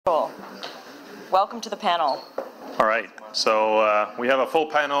Cool. Welcome to the panel. All right, so we have a full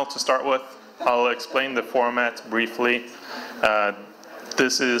panel to start with. I'll explain the format briefly.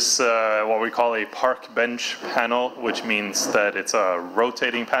 This is what we call a park bench panel, which means that it's a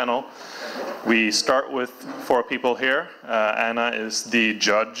rotating panel. We start with 4 people here. Anna is the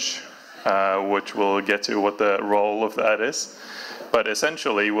judge, which we'll get to what the role of that is. But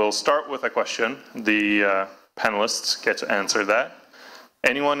essentially, we'll start with a question. The panelists get to answer that.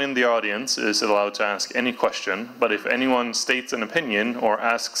 Anyone in the audience is allowed to ask any question, but if anyone states an opinion or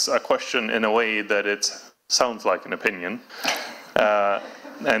asks a question in a way that it sounds like an opinion,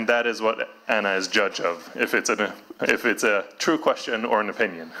 and that is what Anna is judge of, if it's a true question or an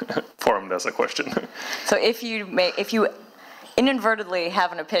opinion formed as a question. So if you inadvertently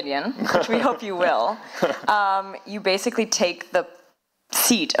have an opinion, which we hope you will, you basically take the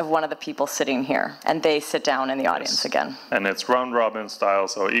seat of one of the people sitting here, and they sit down in the audience again. And it's round robin style,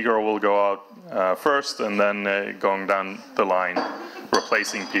 so Igor will go out first, and then going down the line,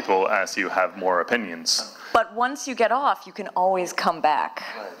 replacing people as you have more opinions. But once you get off, you can always come back.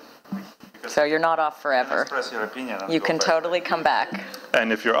 So you're not off forever. Express your opinion. You can totally come back.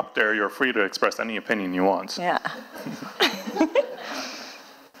 And if you're up there, you're free to express any opinion you want. Yeah.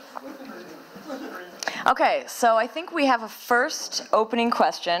 Okay, so I think we have a first opening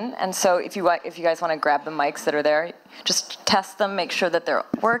question, and so if you guys want to grab the mics that are there, just test them, make sure that they're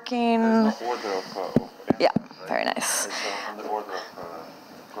working. Yeah, very nice.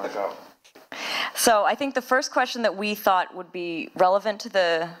 So I think the first question that we thought would be relevant to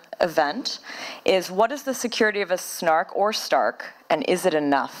the event is, what is the security of a snark or stark, and is it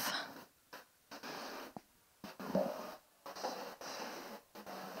enough?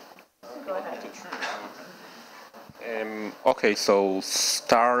 Okay, so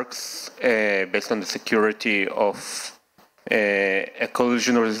Starks, based on the security of a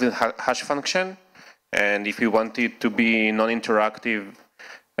collision-resistant hash function, and if we want it to be non-interactive,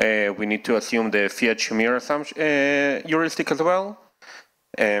 we need to assume the Fiat Shamir assumption heuristic as well,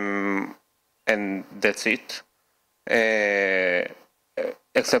 and that's it.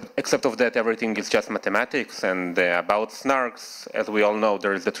 Except of that, everything is just mathematics. And about snarks, as we all know,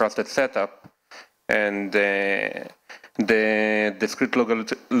 there is the trusted setup, and the discrete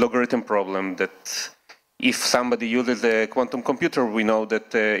logarithm problem that if somebody uses a quantum computer, we know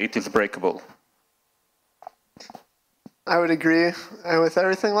that it is breakable. I would agree with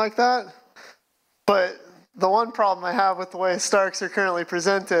everything like that. But the one problem I have with the way Starks are currently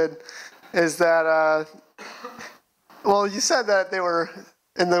presented is that, well, you said that they were,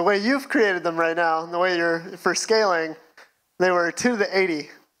 in the way you've created them right now, in the way for scaling, they were 2 to the 80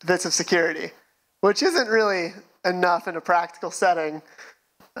 bits of security, which isn't really enough in a practical setting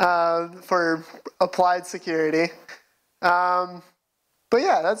for applied security. But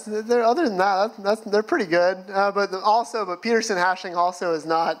yeah, other than that, they're pretty good. But Peterson hashing also is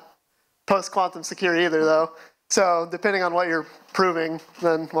not post-quantum secure either, though. So depending on what you're proving,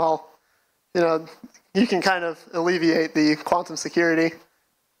 then, well, you can kind of alleviate the quantum security.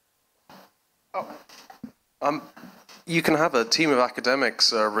 You can have a team of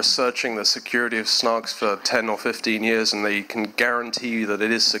academics researching the security of snarks for 10 or 15 years, and they can guarantee you that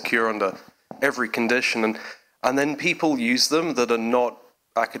it is secure under every condition. And then people use them that are not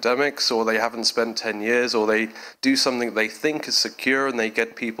academics, or they haven't spent 10 years, or they do something they think is secure, and they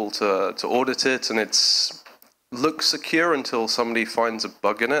get people to audit it, and it looks secure until somebody finds a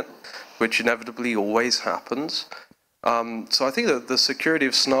bug in it, which inevitably always happens. So I think that the security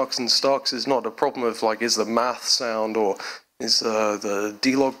of snarks and starks is not a problem of, like, is the math sound or is the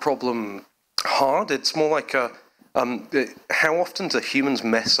D-log problem hard? It's more like how often do humans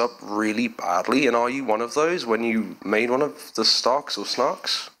mess up really badly, and are you one of those when you made one of the starks or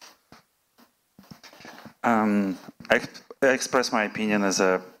snarks? I express my opinion as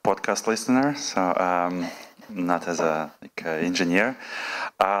a podcast listener, so not as a engineer.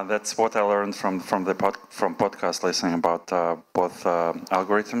 That's what I learned from podcast listening about both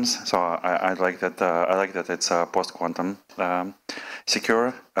algorithms. So I like that it's post-quantum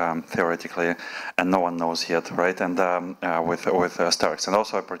secure theoretically, and no one knows yet, right? And with Starks, and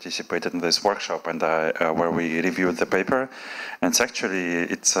also I participated in this workshop and where we reviewed the paper, and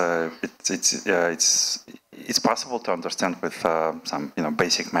it's possible to understand with some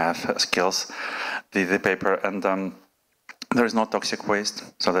basic math skills the paper, and there is no toxic waste,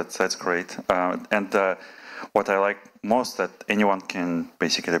 so that's great. And what I like most, that anyone can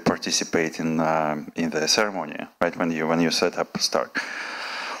basically participate in the ceremony, right? When you set up Stark.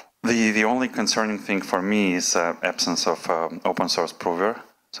 The only concerning thing for me is absence of open source prover.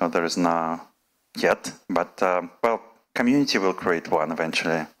 So there is no yet, but well, community will create one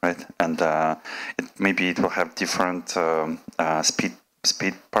eventually, right? And maybe it will have different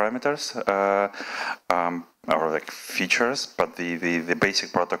speed parameters or like features, but the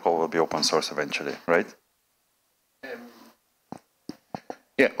basic protocol will be open source eventually, right?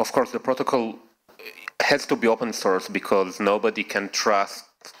 Yeah, of course, the protocol has to be open source because nobody can trust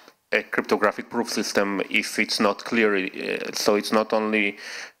a cryptographic proof system if it's not clear. So it's not only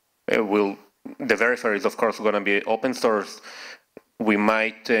the verifier is of course going to be open source. We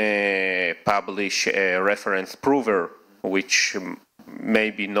might publish a reference prover, which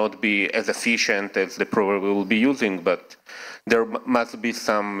maybe not be as efficient as the prover we will be using, but there must be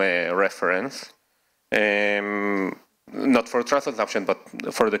some reference. Not for trust assumption, but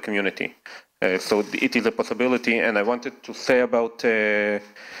for the community. So it is a possibility, and I wanted to say about the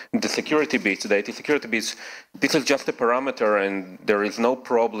security bits, the IT security bits, this is just a parameter, and there is no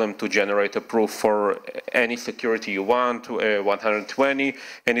problem to generate a proof for any security you want, 120,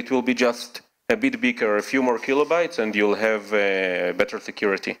 and it will be just a bit bigger, a few more kilobytes, and you'll have better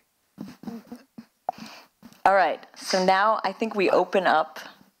security. All right, so now I think we open up.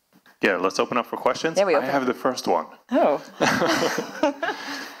 Yeah, let's open up for questions. Yeah, I have the first one. Oh.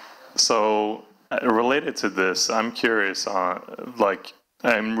 So related to this, I'm curious,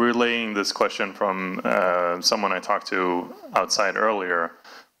 I'm relaying this question from someone I talked to outside earlier.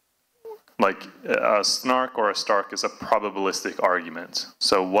 Like a snark or a stark is a probabilistic argument.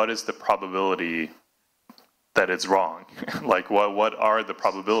 So what is the probability that it's wrong? Like what are the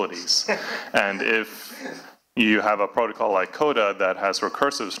probabilities? And if you have a protocol like Coda that has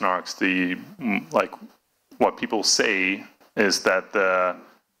recursive snarks, what people say is that the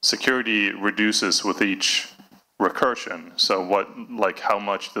security reduces with each recursion. So how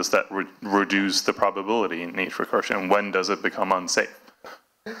much does that reduce the probability in each recursion? When does it become unsafe?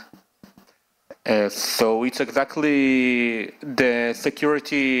 So it's exactly the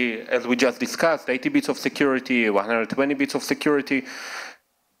security as we just discussed, 80 bits of security, 120 bits of security.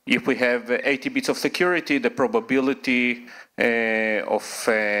 If we have 80 bits of security, the probability of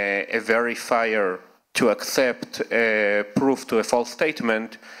a verifier to accept proof to a false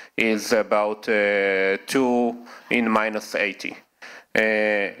statement is about 2 in minus 80.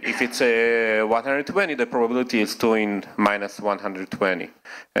 If it's 120, the probability is 2 in minus 120.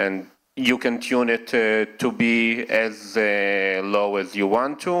 And you can tune it to be as low as you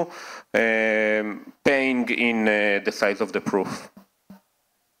want to, paying in the size of the proof.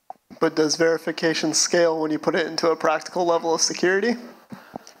 But does verification scale when you put it into a practical level of security?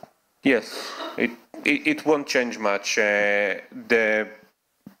 Yes, it won't change much. As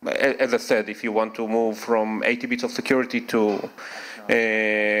I said, if you want to move from 80 bits of security to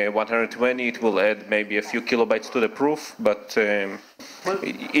 120, it will add maybe a few kilobytes to the proof, but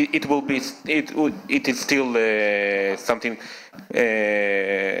it is still something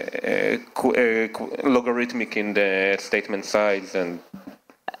logarithmic in the statement size, and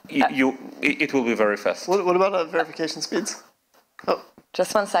it will be very fast. What about verification speeds? Oh.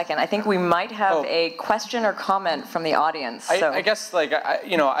 Just 1 second. I think we might have a question or comment from the audience. So. I guess,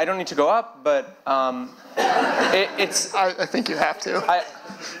 I don't need to go up, but it's. I think you have to.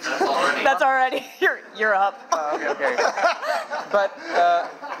 That's already. You're up. Okay. But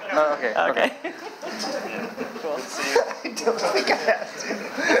okay. Okay. Cool. I don't think I have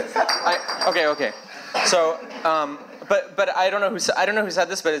to. Okay. So, but I don't know who said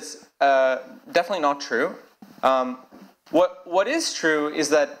this, but it's definitely not true. What is true is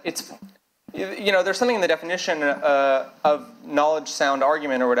that it's, there's something in the definition of knowledge sound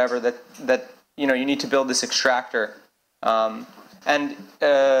argument or whatever that you need to build this extractor, and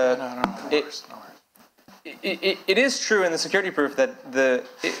it is true in the security proof that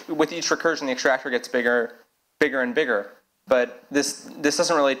with each recursion the extractor gets bigger and bigger, but this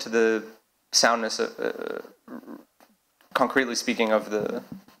doesn't relate to the soundness, concretely speaking, of the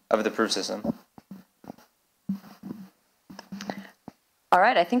proof system. All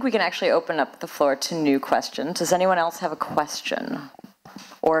right, I think we can actually open up the floor to new questions. Does anyone else have a question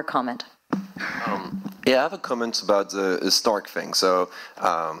or a comment? Yeah, I have a comment about the snark thing. So,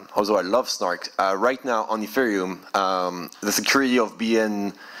 although I love snark, right now on Ethereum, the security of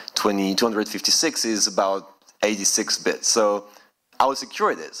BN 256 is about 86 bits. So, how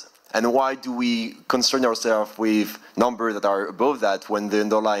secure it is? And why do we concern ourselves with numbers that are above that when the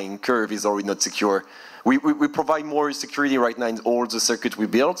underlying curve is already not secure? We provide more security right now in all the circuit we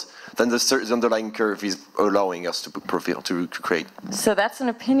built than the underlying curve is allowing us to create. So that's an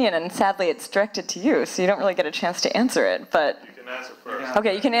opinion, and sadly it's directed to you, so you don't really get a chance to answer it. But You can answer first.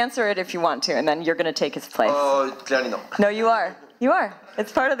 okay, you can answer it if you want to, and then you're going to take his place. Oh, clearly no. No, you are. You are.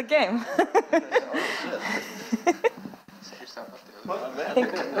 It's part of the game. I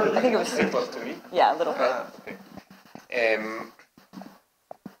think it was close to me. Yeah, a little bit.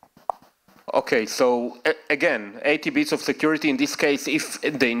 Okay, so again, 80 bits of security. In this case, if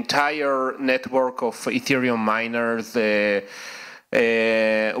the entire network of Ethereum miners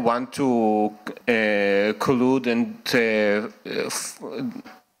want to collude and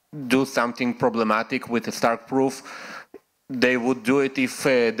do something problematic with the Stark proof, they would do it if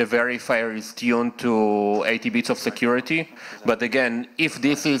the verifier is tuned to 80 bits of security. But again, if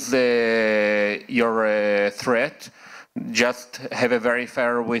this is your threat, just have a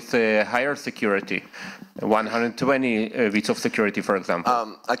verifier with higher security, 120 bits of security, for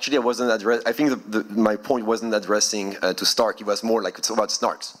example. Actually, I wasn't I think my point wasn't addressing to Stark. It was more like it's about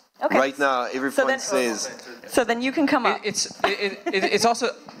snarks. Okay. Right now, everyone says. So then you can come up. It's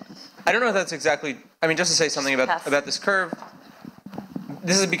also, I don't know if that's exactly. I mean, just to say something about this curve.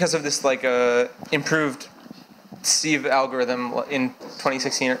 This is because of this improved sieve algorithm in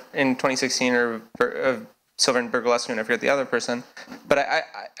 2016 or Silver and Bergolescu, and I forget the other person. But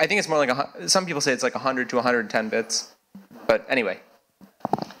I think it's more like some people say it's like 100 to 110 bits. But anyway.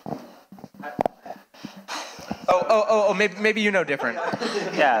 Oh, maybe you know different.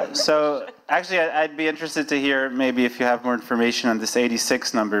 Yeah, so actually I'd be interested to hear maybe if you have more information on this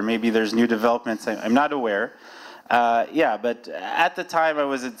 86 number. Maybe there's new developments I'm not aware. Yeah, but at the time I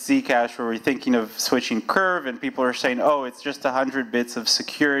was at Zcash where we were thinking of switching curve and people are saying, oh, it's just 100 bits of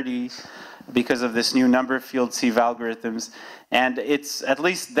security because of this new number field sieve algorithms. And it's, at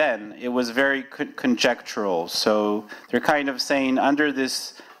least then, it was very conjectural. So they're kind of saying under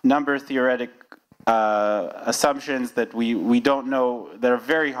this number theoretic assumptions that we don't know, that are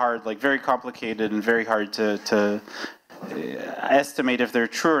very hard, like very complicated and very hard to estimate if they're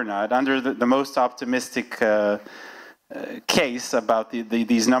true or not. Under the most optimistic case about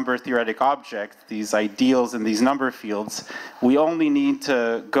these number theoretic objects, these ideals in these number fields, we only need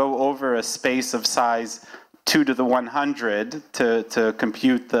to go over a space of size 2 to the 100 to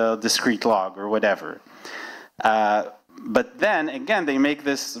compute the discrete log or whatever. But then, again, they make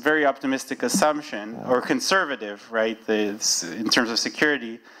this very optimistic assumption, or conservative, right, in terms of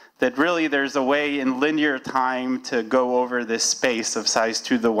security, that really there's a way in linear time to go over this space of size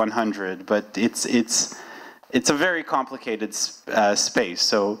 2 to the 100, but it's a very complicated space.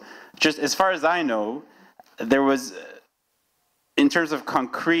 So just as far as I know, there was, in terms of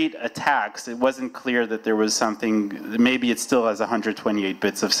concrete attacks, it wasn't clear that there was something, maybe it still has 128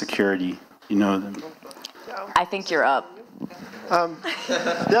 bits of security, you know. I think you're up.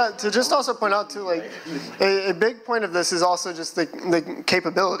 Yeah, to just also point out too, like, a big point of this is also just the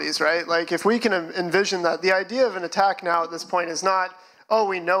capabilities, right? Like, if we can envision that, the idea of an attack now at this point is not, oh,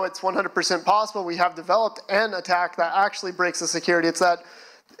 we know it's 100% possible, we have developed an attack that actually breaks the security. It's that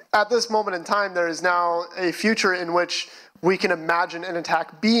at this moment in time, there is now a future in which we can imagine an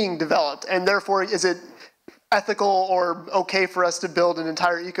attack being developed, and therefore is it ethical or okay for us to build an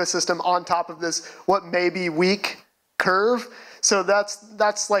entire ecosystem on top of this what may be weak curve? So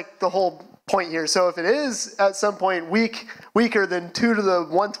that's like the whole point here. So if it is at some point weaker than 2 to the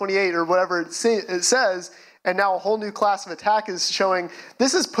 128 or whatever it says, and now a whole new class of attack is showing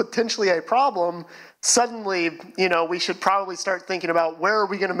this is potentially a problem, suddenly, you know, we should probably start thinking about where are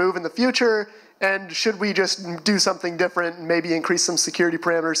we going to move in the future, and should we just do something different and maybe increase some security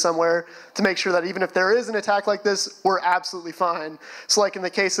parameters somewhere to make sure that even if there is an attack like this, we're absolutely fine. So like in the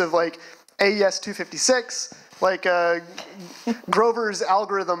case of like AES 256, like Grover's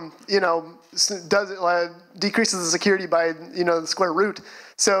algorithm, you know, decreases the security by, you know, the square root.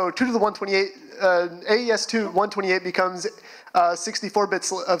 So 2 to the 128, AES 128 becomes 64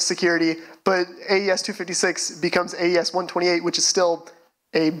 bits of security, but AES 256 becomes AES 128, which is still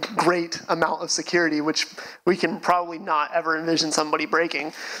a great amount of security, which we can probably not ever envision somebody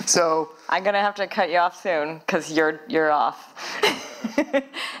breaking. So I'm gonna have to cut you off soon because you're off,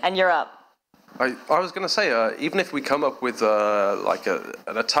 and you're up. I was going to say, even if we come up with like an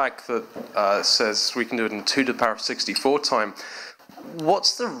attack that says we can do it in 2 to the power of 64 time,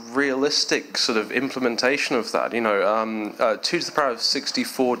 what's the realistic sort of implementation of that? You know, 2 to the power of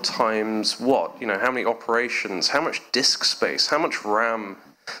 64 times what? You know, how many operations? How much disk space? How much RAM?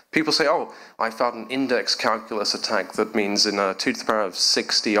 People say, oh, I found an index calculus attack that means in 2 to the power of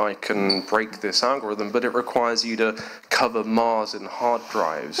 60 I can break this algorithm, but it requires you to cover Mars in hard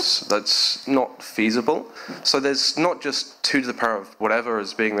drives. That's not feasible. So there's not just 2 to the power of whatever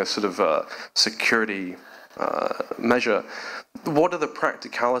as being this sort of security measure. What are the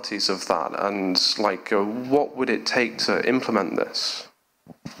practicalities of that, and like what would it take to implement this?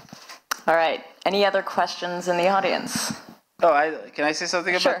 All right, any other questions in the audience? Can I say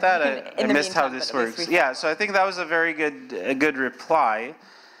something Sure, about that? you can- in I the missed how meantime, this but at least works. we- Yeah, so I think that was a good reply.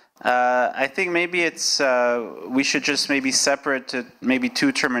 I think maybe it's we should just maybe separate to maybe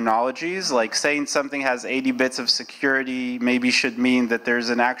two terminologies. Like saying something has 80 bits of security maybe should mean that there's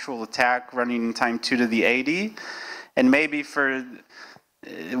an actual attack running in time 2 to the 80, and maybe for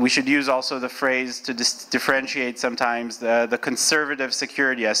we should use also the phrase to differentiate sometimes the conservative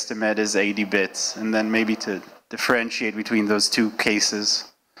security estimate is 80 bits, and then maybe to differentiate between those two cases.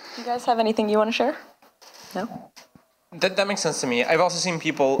 Do you guys have anything you want to share? No? That makes sense to me. I've also seen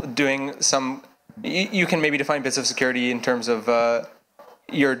people doing some, you can maybe define bits of security in terms of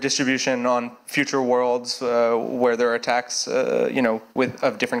your distribution on future worlds where there are attacks,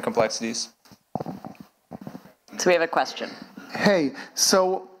 of different complexities. So we have a question. Hey,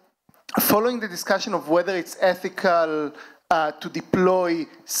 so following the discussion of whether it's ethical to deploy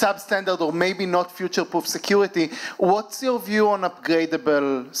substandard or maybe not future-proof security, what's your view on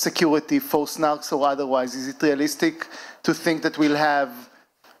upgradable security for snarks or otherwise? Is it realistic to think that we'll have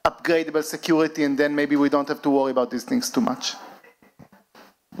upgradable security and then maybe we don't have to worry about these things too much?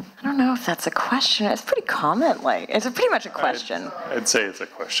 I don't know if that's a question. It's pretty common. It's pretty much a question. I'd say it's a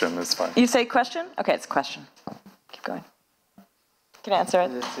question. It's fine. You say question? Okay, it's a question. Keep going. Can I answer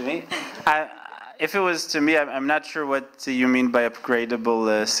it? To me? If it was to me, I'm not sure what you mean by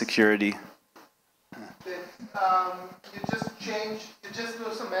upgradable security. You just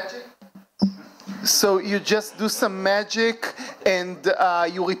do some magic? So you just do some magic and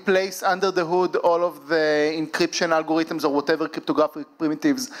you replace under the hood all of the encryption algorithms or whatever cryptographic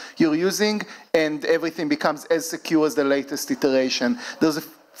primitives you're using, and everything becomes as secure as the latest iteration. There's a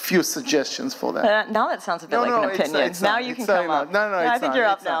few suggestions for that. Now that sounds a bit like an opinion. Now you can come up. No, I think you're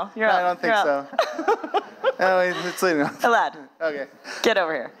up now. You're up. I don't think so. No, it's really not. Elad, Okay. get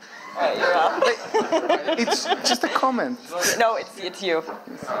over here. All right, you're up. It's just a comment. No, it's you.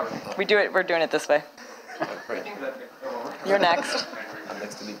 We're doing it this way. You're next.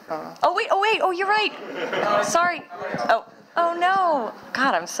 Oh wait, oh you're right. Sorry. Oh no.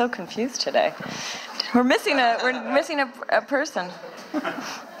 God, I'm so confused today. We're missing a person.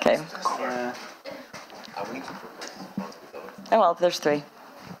 Okay. Oh well, there's 3.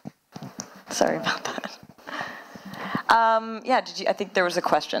 Sorry about that. Yeah, I think there was a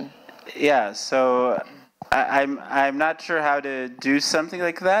question. Yeah, so I'm not sure how to do something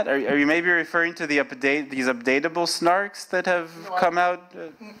like that. Are you maybe referring to these updatable snarks that have come out?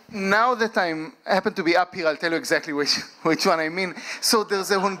 Now that I happen to be up here, I'll tell you exactly which one I mean. So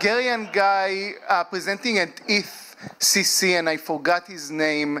there's a Hungarian guy presenting at ETH-CC, and I forgot his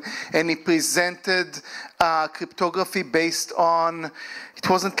name, and he presented cryptography based on, it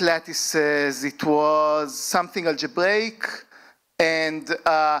wasn't lattices, it was something algebraic, and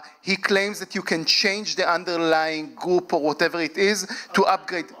he claims that you can change the underlying group or whatever it is to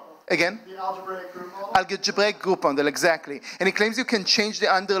upgrade. Again? The algebraic group model? Algebraic group model, exactly. And he claims you can change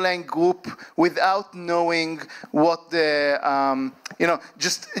the underlying group without knowing what the,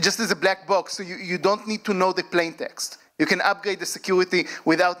 just as a black box. So you don't need to know the plain text. You can upgrade the security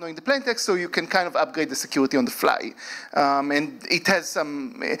without knowing the plain text, so you can kind of upgrade the security on the fly. And it has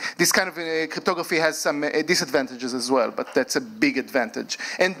some, this kind of cryptography has some disadvantages as well, but that's a big advantage.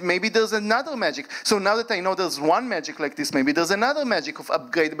 And maybe there's another magic. So now that I know there's one magic like this, maybe there's another magic of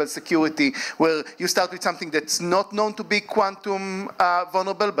upgradable security where you start with something that's not known to be quantum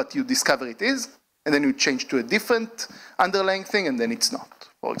vulnerable, but you discover it is, and then you change to a different underlying thing, and then it's not,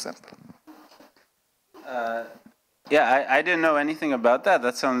 for example. Yeah, I didn't know anything about that.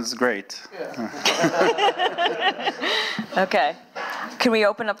 That sounds great. Yeah. Okay. Can we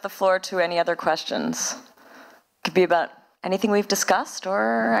open up the floor to any other questions? Could be about anything we've discussed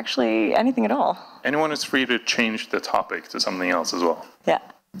or actually anything at all. Anyone is free to change the topic to something else as well. Yeah.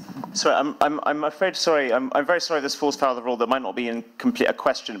 Sorry, I'm afraid. Sorry, I'm very sorry. This falls foul of the rule. That might not be in complete a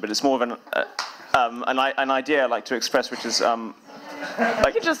question, but it's more of an idea I'd like to express, which is.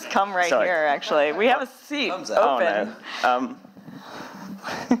 You can just come right here, actually. We have a seat open. Oh, no.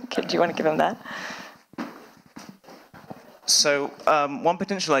 Okay, do you want to give him that? So one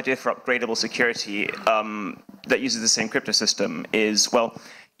potential idea for upgradable security that uses the same crypto system is, well,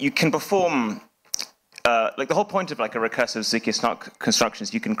 you can perform, like the whole point of like a recursive Zk-SNARK construction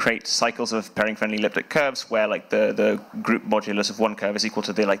is you can create cycles of pairing-friendly elliptic curves where like the group modulus of one curve is equal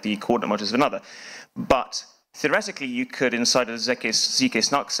to the coordinate modulus of another. But theoretically, you could, inside a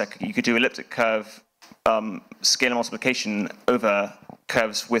Zk-SNARK circuit, you could do elliptic curve scalar multiplication over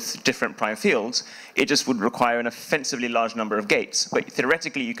curves with different prime fields. It just would require an offensively large number of gates. But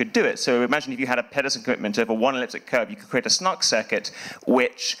theoretically, you could do it. So imagine if you had a Pedersen commitment over one elliptic curve, you could create a SNARK circuit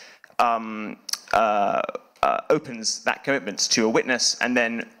which opens that commitment to a witness and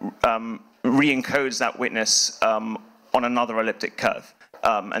then re-encodes that witness on another elliptic curve.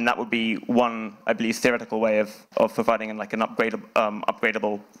 And that would be one, I believe, theoretical way of providing like an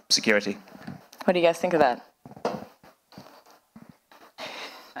upgradable security. What do you guys think of that?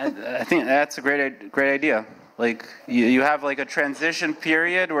 I think that's a great idea. Like you have like a transition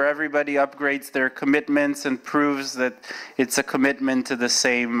period where everybody upgrades their commitments and proves that it's a commitment to the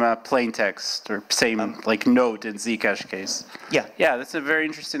same plaintext or same like note in Zcash case. Yeah. Yeah, that's a very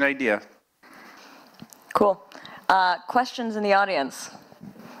interesting idea. Cool. Questions in the audience?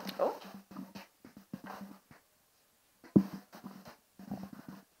 Oh.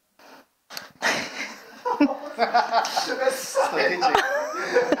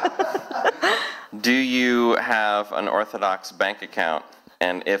 Do you have an Orthodox bank account?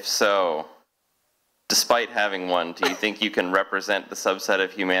 And if so, despite having one, do you think you can represent the subset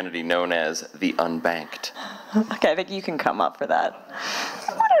of humanity known as the unbanked? Okay, I think you can come up for that.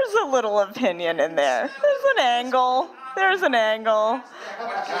 There's a little opinion in there. There's an angle. There's an angle.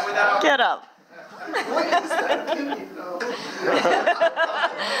 Get up.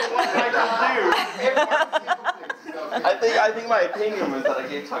 I think my opinion was that I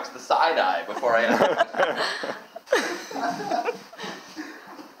gave Tux the side eye before I answered. I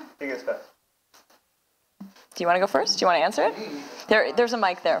think it's best. Do you want to go first? Do you want to answer it? There's a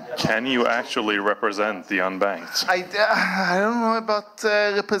mic there. Can you actually represent the unbanked? I don't know about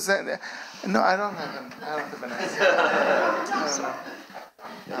represent. No, I don't have an answer.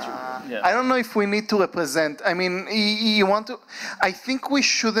 I don't know if we need to represent. I mean, you want to. I think we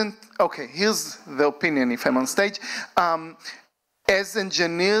shouldn't. Okay, here's the opinion. If I'm on stage, as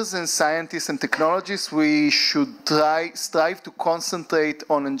engineers and scientists and technologists, we should strive to concentrate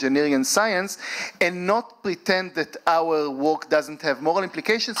on engineering and science, and not pretend that our work doesn't have moral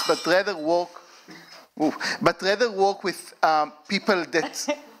implications, but rather work with people that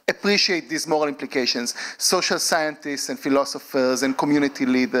appreciate these moral implications, social scientists and philosophers and community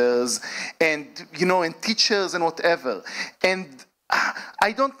leaders and, and teachers and whatever. And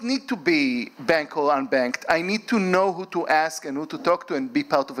I don't need to be banked or unbanked. I need to know who to ask and who to talk to and be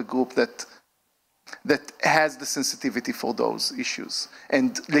part of a group that has the sensitivity for those issues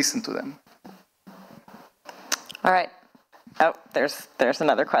and listen to them. All right. Oh, there's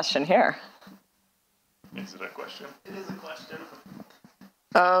another question here. Is it a question? It is a question.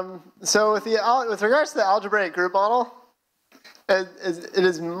 So with regards to the algebraic group model, it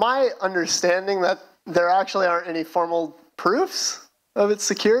is my understanding that there actually aren't any formal proofs of its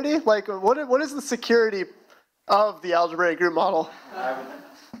security. Like, what is the security of the algebraic group model?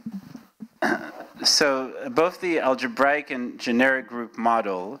 So both the algebraic and generic group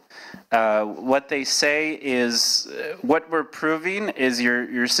model, what they say is, what we're proving is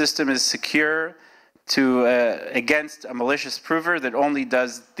your system is secure to against a malicious prover that only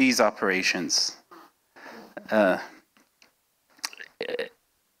does these operations.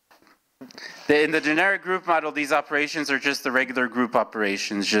 In the generic group model, these operations are just the regular group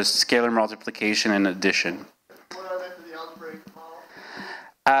operations, just scalar multiplication and addition. What are they for the algebraic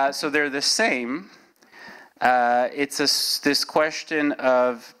model? So they're the same. It's this question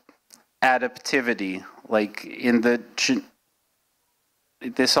of adaptivity, like in the.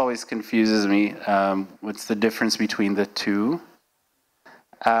 This always confuses me. What's the difference between the two?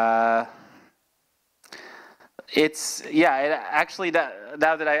 Actually,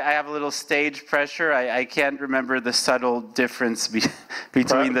 now that I have a little stage pressure, I can't remember the subtle difference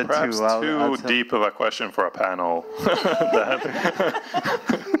between the Perhaps two. Too deep of a question for a panel.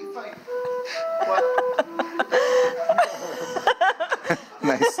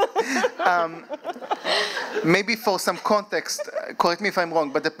 Nice. Maybe for some context, correct me if I'm wrong,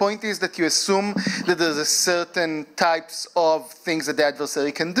 but the point is that you assume that there's a certain types of things that the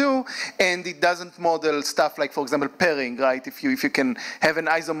adversary can do, and it doesn't model stuff like, for example, pairing, right? If you can have an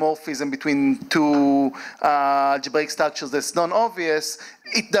isomorphism between two algebraic structures that's non-obvious,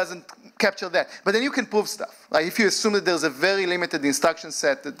 it doesn't capture that. But then you can prove stuff. Like if you assume that there's a very limited instruction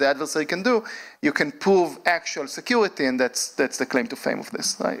set that the adversary can do, you can prove actual security, and that's the claim to fame of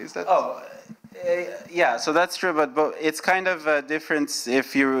this. Right? Is that? Yeah, so that's true, but it's kind of a difference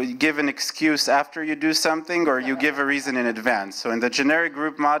if you give an excuse after you do something or you give a reason in advance. So in the generic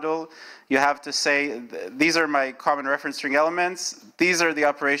group model, you have to say, these are my common reference string elements, these are the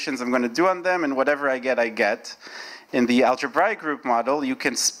operations I'm going to do on them, and whatever I get, I get. In the algebraic group model, you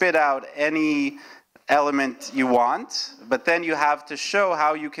can spit out any element you want, but then you have to show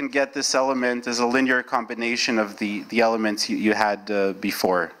how you can get this element as a linear combination of the elements you had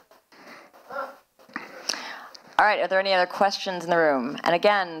before. All right, are there any other questions in the room? And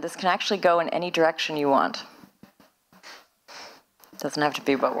again, this can actually go in any direction you want. It doesn't have to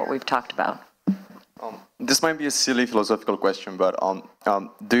be about what we've talked about. This might be a silly philosophical question, but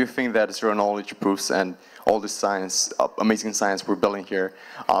do you think that zero-knowledge proofs and all this science, amazing science we're building here,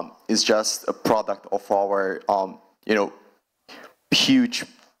 is just a product of our, huge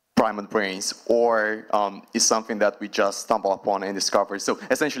primate brains, or is something that we just stumble upon and discover? So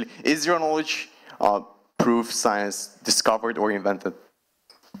essentially, is zero-knowledge proof science discovered or invented?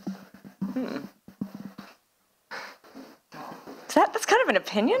 That's kind of an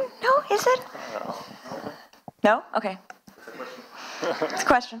opinion? No, is it? No? Okay. It's a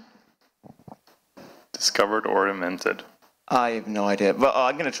question. Discovered or invented? I have no idea. Well,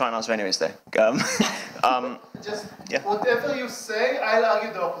 I'm going to try and answer anyways, though. Just whatever you say, I'll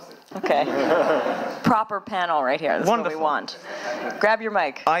argue the opposite. Okay. Proper panel right here. That's Wonderful. what we want. Grab your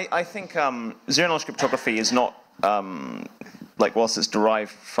mic. I think zero-knowledge cryptography is not, whilst it's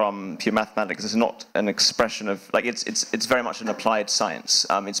derived from pure mathematics, it's not an expression of, it's very much an applied science.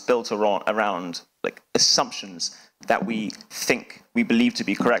 It's built around assumptions that we believe to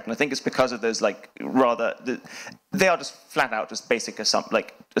be correct. And I think it's because of those, they are just flat out just basic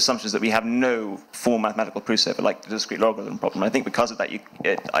assumptions that we have no full mathematical proofs over, like the discrete logarithm problem. I think because of that,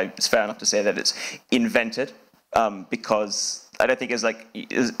 it's fair enough to say that it's invented, because I don't think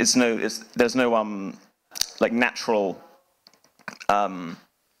there's no natural,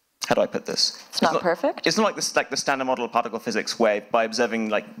 how do I put this? It's not perfect? It's not like the standard model of particle physics, where by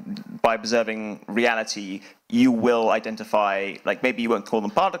observing reality, you will identify, maybe you won't call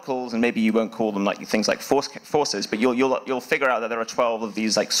them particles, and maybe you won't call them things like forces, but you'll figure out that there are 12 of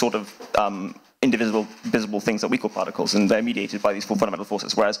these indivisible things that we call particles, and they're mediated by these four fundamental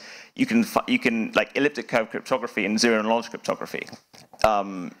forces. Whereas you can elliptic curve cryptography and zero knowledge cryptography,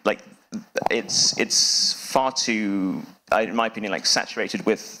 it's far too, in my opinion, saturated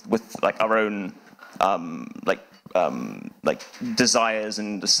with our own desires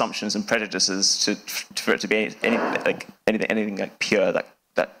and assumptions and prejudices for it to be anything pure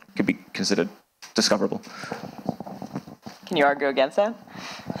that could be considered discoverable. Can you argue against that?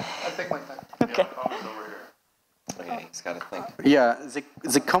 I'll take my time. Okay. Okay, he's got to think. Yeah,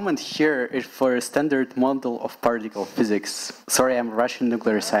 the comment here is for a standard model of particle physics. Sorry, I'm a Russian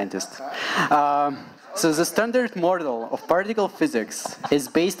nuclear scientist. So the standard model of particle physics is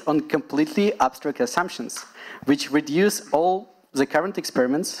based on completely abstract assumptions, which reduce all the current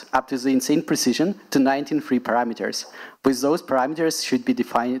experiments up to the insane precision to 19 free parameters, with those parameters should be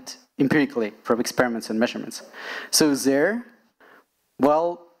defined empirically from experiments and measurements. So there,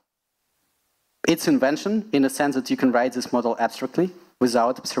 well, it's invention in a sense that you can write this model abstractly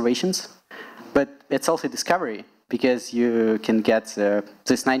without observations, but it's also discovery because you can get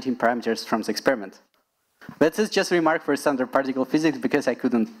these 19 parameters from the experiment. But this is just a remark for standard particle physics because I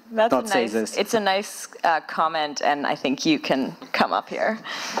couldn't not say this. It's a nice comment, and I think you can come up here.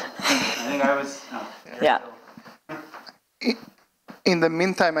 I think I was... Oh. Yeah. In the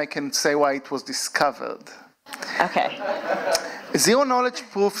meantime, I can say why it was discovered. Okay. Zero-knowledge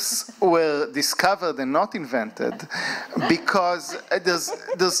proofs were discovered and not invented because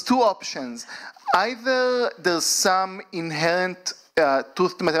there's two options. Either there's some inherent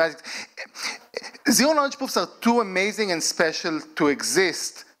truth to mathematics. Zero-knowledge proofs are too amazing and special to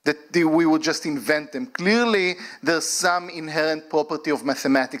exist that we would just invent them. Clearly, there's some inherent property of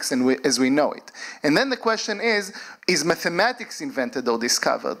mathematics as we know it. And then the question is mathematics invented or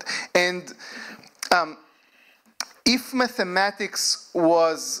discovered? And if mathematics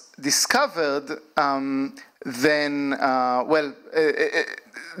was discovered, then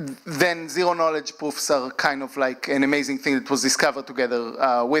zero-knowledge proofs are kind of like an amazing thing that was discovered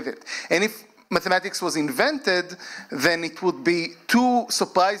together with it. And if mathematics was invented, then it would be too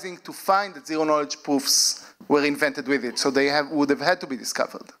surprising to find that zero-knowledge proofs were invented with it. So they would have had to be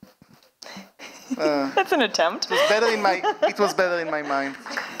discovered. That's an attempt. It was better in my mind.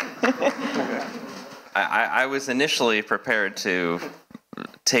 I was initially prepared to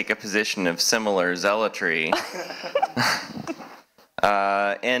take a position of similar zealotry.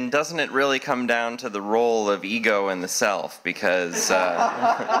 And doesn't it really come down to the role of ego in the self? Because... All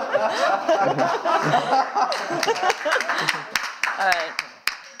right.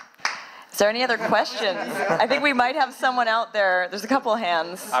 Is there any other questions? I think we might have someone out there. There's a couple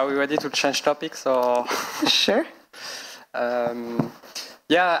hands. Are we ready to change topics or? Sure.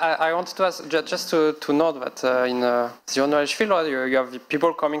 Yeah, I wanted to ask just to note that in the knowledge field, you have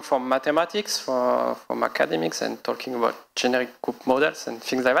people coming from mathematics, from academics, and talking about generic group models and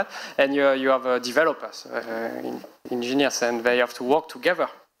things like that. And you have developers, engineers, and they have to work together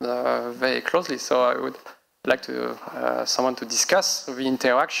very closely. So like to someone to discuss the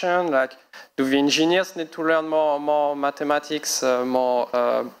interaction. Like, do the engineers need to learn more mathematics, more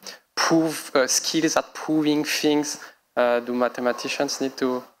skills at proving things? Do mathematicians need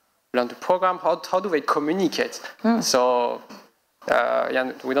to learn to program? How do they communicate? So,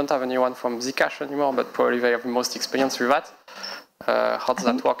 yeah, we don't have anyone from Zcash anymore, but probably they have the most experience with that. How does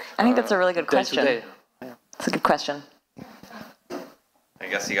that work? I think that's a really good question. Day to day. Yeah. That's a good question. I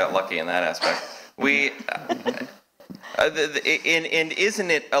guess you got lucky in that aspect. And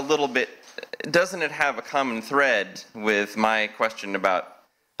isn't it a little bit, doesn't it have a common thread with my question about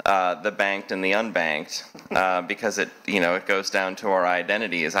the banked and the unbanked? Because it goes down to our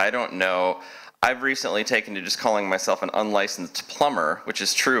identities. I don't know. I've recently taken to just calling myself an unlicensed plumber, which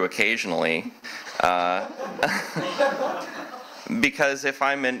is true occasionally. Because if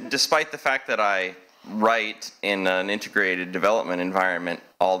I'm despite the fact that I write in an integrated development environment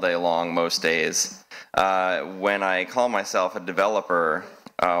all day long most days, when I call myself a developer,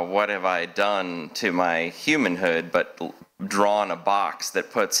 what have I done to my humanhood but drawn a box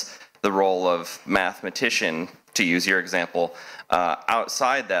that puts the role of mathematician, to use your example,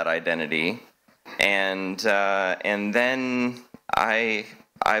 outside that identity, and then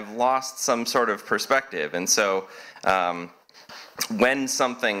I've lost some sort of perspective. And so when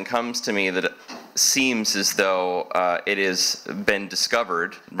something comes to me that seems as though it has been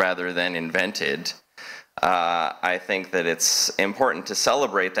discovered rather than invented, I think that it's important to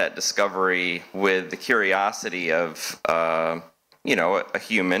celebrate that discovery with the curiosity of a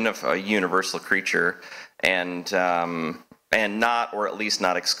human, of a universal creature, and not, or at least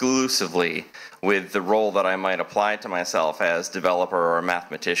not exclusively, with the role that I might apply to myself as developer or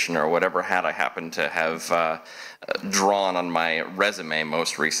mathematician or whatever hat I happen to have drawn on my resume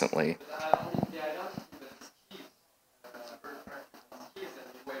most recently.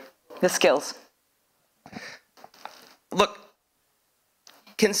 The skills. Look,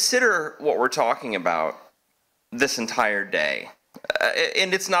 consider what we're talking about this entire day.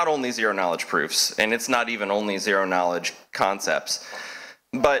 And it's not only zero-knowledge proofs, and it's not even only zero-knowledge concepts,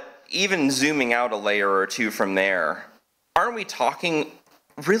 but even zooming out a layer or two from there, aren't we talking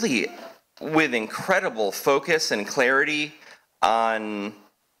really with incredible focus and clarity on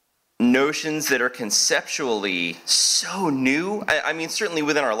notions that are conceptually so new? I mean, certainly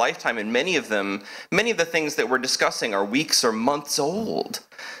within our lifetime, and many of the things that we're discussing are weeks or months old.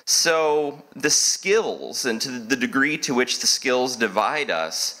 So the skills, and to the degree to which the skills divide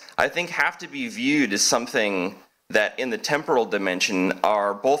us, I think have to be viewed as something that in the temporal dimension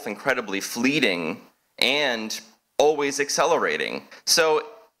are both incredibly fleeting and always accelerating. So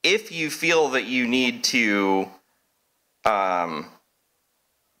if you feel that you need to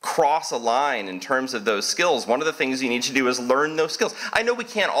cross a line in terms of those skills, one of the things you need to do is learn those skills. I know we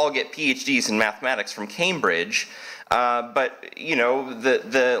can't all get PhDs in mathematics from Cambridge, but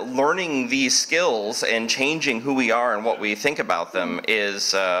the learning these skills and changing who we are and what we think about them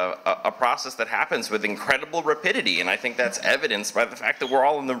is a process that happens with incredible rapidity, and I think that's evidenced by the fact that we're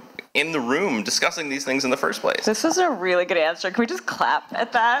all in the room discussing these things in the first place. This was a really good answer. Can we just clap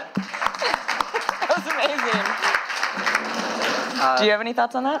at that? That was amazing. Do you have any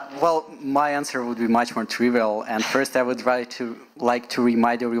thoughts on that? Well, my answer would be much more trivial. And first, I would like to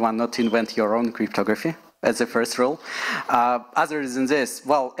remind everyone not to invent your own cryptography as the first rule. Other than this,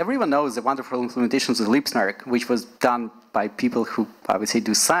 well, everyone knows the wonderful implementations of LeapSnark, which was done by people who, I would say,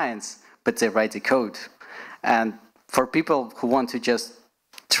 do science, but they write the code. And for people who want to just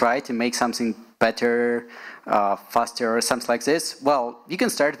try to make something better, faster, or something like this, well, you can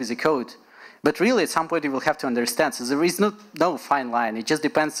start with the code. But really, at some point, you will have to understand. So there is no fine line. It just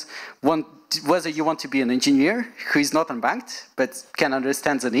depends whether you want to be an engineer who is not unbanked, but can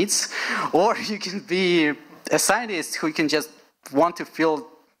understand the needs, or you can be a scientist who can just want to feel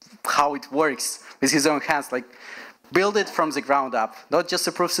how it works with his own hands, like build it from the ground up. Not just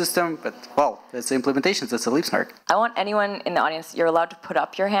a proof system, but, well, that's the implementation, that's the LeapSnark. I want anyone in the audience, you're allowed to put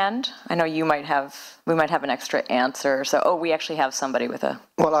up your hand. I know we might have an extra answer. So, we actually have somebody with a...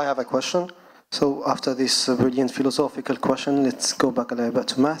 Well, I have a question. So after this brilliant philosophical question, let's go back a little bit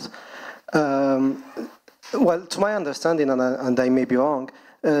to math. Well, to my understanding, and I may be wrong,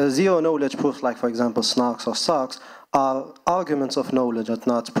 zero-knowledge proofs, like, for example, snarks or SARKs, are arguments of knowledge and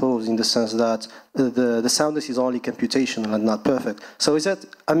not proofs, in the sense that the soundness is only computational and not perfect. So is it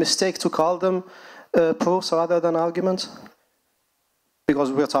a mistake to call them proofs rather than arguments?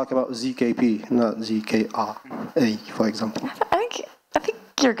 Because we're talking about ZKP, not ZKRA, for example. I think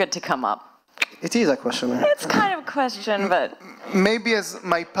you're good to come up. It is a question. It's kind of a question, but... Maybe as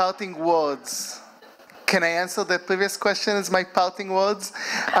my parting words, can I answer the previous question as my parting words?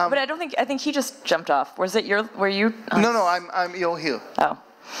 But I think he just jumped off. Were you? No, you're here. Oh.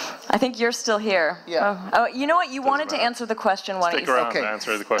 I think you're still here. Yeah. Oh, you know what? You wanted to answer the question. Why don't you Stick around and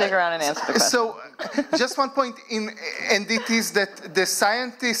answer the question. Stick around and answer the question. So, just one point, and it is that the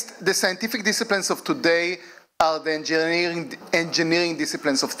scientific disciplines of today are the engineering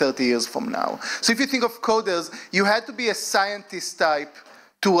disciplines of 30 years from now. So if you think of coders, you had to be a scientist type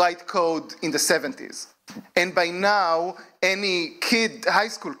to write code in the 70s. And by now, any kid, high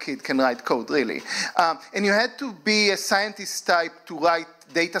school kid, can write code, really. And you had to be a scientist type to write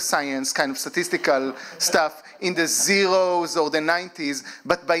data science, kind of statistical stuff in the zeros or the 90s,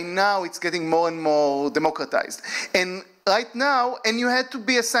 but by now it's getting more and more democratized. And right now, and you had to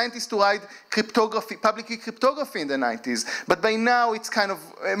be a scientist to write cryptography, public key cryptography in the 90s, but by now it's kind of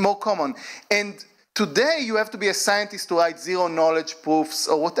more common. And today, you have to be a scientist to write zero-knowledge proofs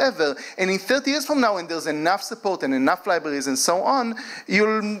or whatever. And in 30 years from now, when there's enough support and enough libraries and so on,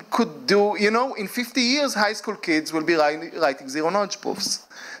 you could do, in 50 years, high school kids will be writing zero-knowledge proofs.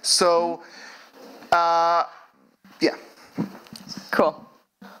 So, yeah. Cool.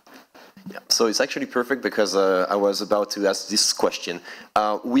 Yeah, so it's actually perfect because I was about to ask this question.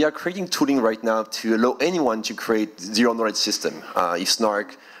 We are creating tooling right now to allow anyone to create zero-knowledge system, if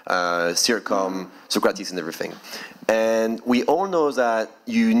Snark, CIRCOM, Socrates, and everything. And we all know that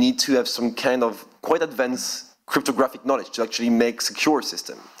you need to have some kind of quite advanced cryptographic knowledge to actually make secure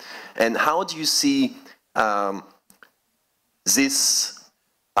system. And how do you see this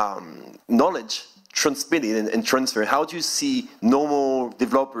knowledge transmitted and transferred? How do you see normal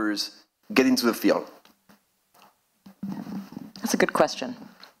developers get into the field? That's a good question.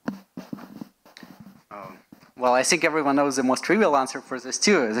 Well, I think everyone knows the most trivial answer for this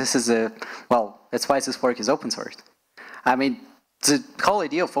too. This is that's why this work is open source. I mean, the whole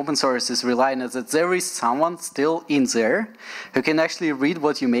idea of open source is relying on that there is someone still in there who can actually read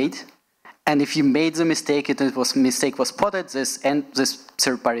what you made. And if you made the mistake and mistake was spotted, this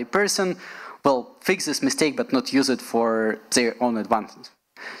third-party person will fix this mistake but not use it for their own advantage.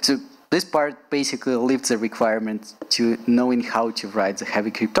 So this part basically leaves the requirement to knowing how to write the heavy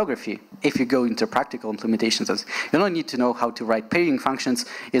cryptography. If you go into practical implementations, you don't need to know how to write pairing functions.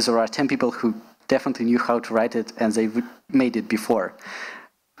 There are 10 people who definitely knew how to write it and they made it before.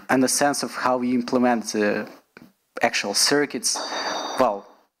 And the sense of how you implement the actual circuits, well,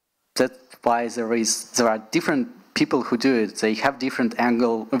 that's why there are different people who do it. They have different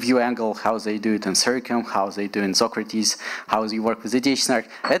view angle, how they do it in CIRCOM, how they do in Socrates, how they work with the DHSNARK.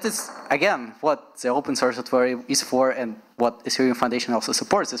 That is, again, what the open source software is for and what Ethereum Foundation also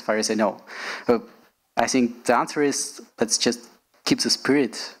supports, as far as I know. I think the answer is, let's just keep the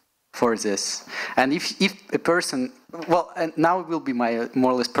spirit for this. And if a person, well, and now it will be my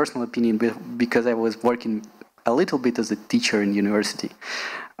more or less personal opinion because I was working a little bit as a teacher in university.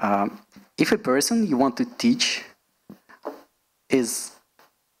 If a person you want to teach is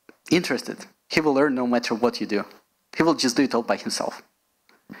interested, he will learn no matter what you do. He will just do it all by himself.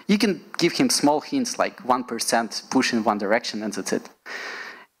 You can give him small hints like 1% push in one direction and that's it.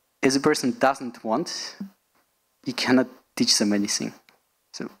 If the person doesn't want, you cannot teach them anything.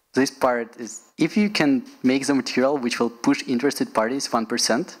 So this part is, if you can make the material which will push interested parties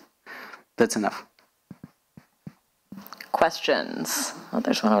 1%, that's enough. Questions? Oh,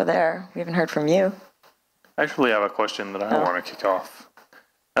 there's one over there. We haven't heard from you. I actually have a question that I want to kick off.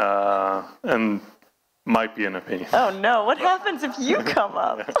 And might be an opinion. Oh no, what happens if you come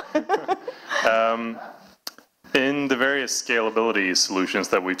up? In the various scalability solutions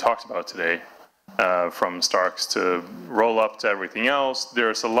that we talked about today, from Starks to roll up to everything else,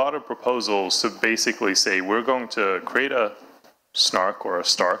 there's a lot of proposals to basically say we're going to create a Snark or a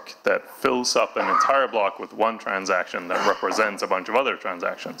Stark that fills up an entire block with one transaction that represents a bunch of other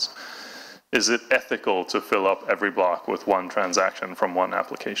transactions. Is it ethical to fill up every block with one transaction from one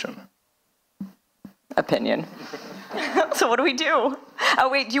application? Opinion. So what do we do? Oh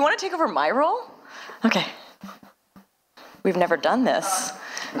wait, do you want to take over my role? Okay. We've never done this.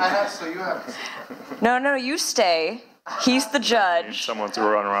 I have, so you have. No, you stay. He's the judge. Need someone to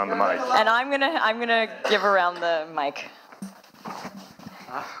run around the mic. And I'm gonna give around the mic.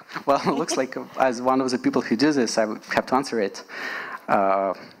 Well, it looks like as one of the people who do this, I would have to answer it.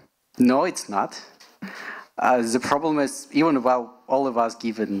 No, it's not. The problem is, even while all of us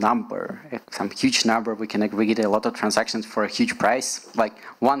give a number, some huge number, we can aggregate a lot of transactions for a huge price, like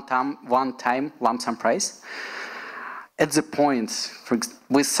one time lump sum price. At the point,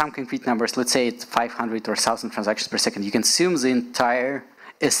 with some concrete numbers, let's say it's 500 or 1,000 transactions per second, you can assume the entire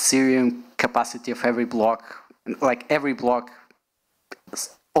Ethereum capacity of every block, like every block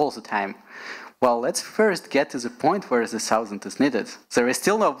all the time. well, let's first get to the point where the 1000th is needed. There is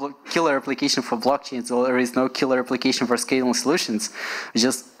still no killer application for blockchains, or there is no killer application for scaling solutions.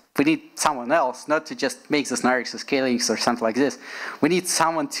 We need someone else, not to just make the snarks or scalings or something like this. We need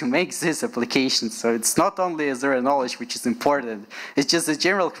someone to make this application. So it's not only zero knowledge which is important, it's just the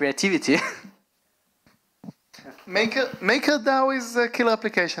general creativity. MakerDAO is a killer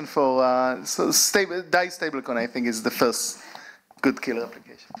application for DAI stablecoin, I think, is the first good killer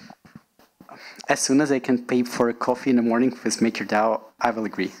application. As soon as I can pay for a coffee in the morning with MakerDAO, I will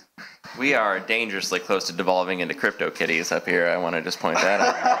agree. We are dangerously close to devolving into CryptoKitties up here. I want to just point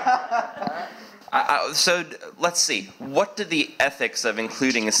that out. So let's see. What do the ethics of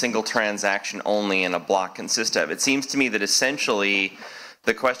including a single transaction only in a block consist of? It seems to me that essentially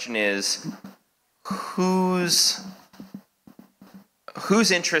the question is whose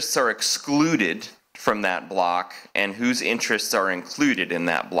interests are excluded from that block and whose interests are included in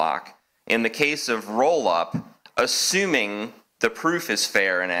that block. In the case of rollup, assuming the proof is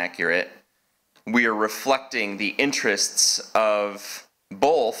fair and accurate, we are reflecting the interests of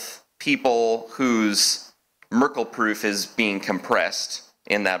both people whose Merkle proof is being compressed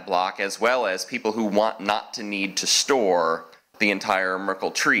in that block, as well as people who want not to need to store the entire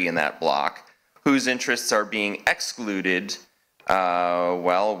Merkle tree in that block. Whose interests are being excluded,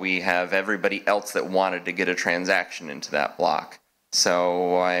 well, we have everybody else that wanted to get a transaction into that block.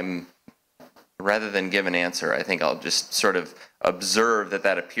 So rather than give an answer, I think I'll just sort of observe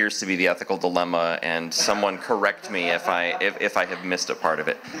that appears to be the ethical dilemma, and someone correct me if I have missed a part of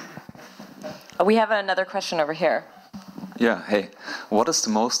it. We have another question over here. Yeah, hey, what is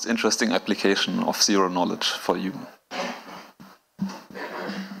the most interesting application of zero knowledge for you?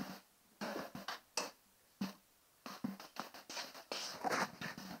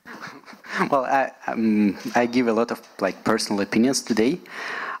 Well, I give a lot of personal opinions today.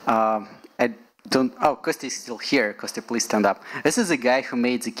 Kosti is still here. Kosti, please stand up. This is a guy who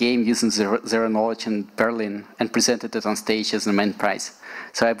made the game using zero knowledge in Berlin and presented it on stage as the main prize.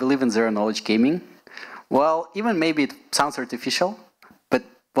 So I believe in zero knowledge gaming. Well, even maybe it sounds artificial, but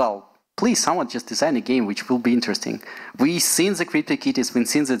well, please, someone just design a game which will be interesting. We've seen the CryptoKitties, we've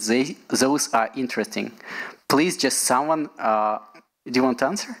seen that those are interesting. Please, just someone. Do you want to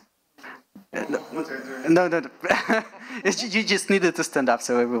answer? No. You just needed to stand up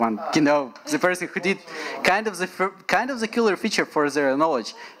so everyone, the person who did kind of the killer feature for zero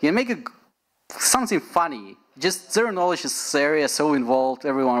knowledge. You make something funny. Just zero knowledge is area so involved.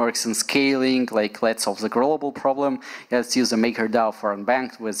 Everyone works in scaling. Let's solve the global problem. Let's use the MakerDAO for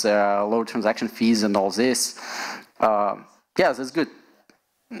unbanked with low transaction fees and all this. Yeah, that's good.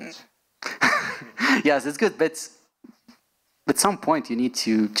 Yes, that's good, but at some point you need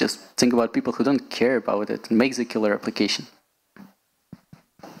to just think about people who don't care about it and make the killer application.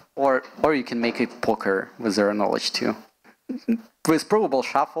 Or you can make a poker with zero knowledge too. With probable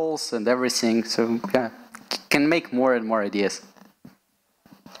shuffles and everything, so yeah, can make more and more ideas.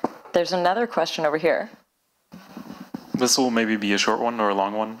 There's another question over here. This will maybe be a short one or a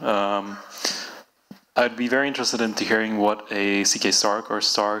long one. I'd be very interested in hearing what a CK Snark or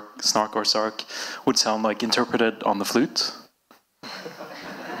Snark would sound like interpreted on the flute.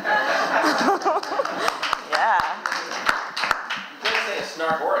 Yeah. You could say a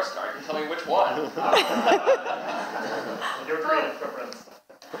snark or a snark. You tell me which one. Your creative preference.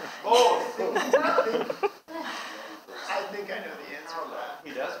 Both. I think I know the answer to that.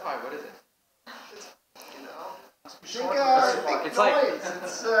 He does? Why? What is it? Think it's noise.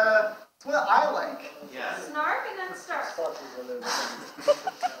 It's what I like. Yeah. Snark and then start.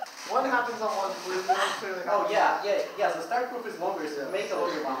 One happens on one flute, the other clearly happens. Oh yeah. The start group is longer, so make a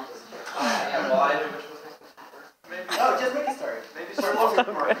longer one. Yeah, well, I know which was Maybe. No, just make it start. Maybe start longer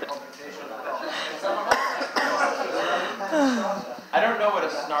part. I don't know what a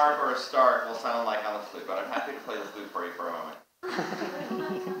snark or a start will sound like on the flute, but I'm happy to play the flute for you for a moment.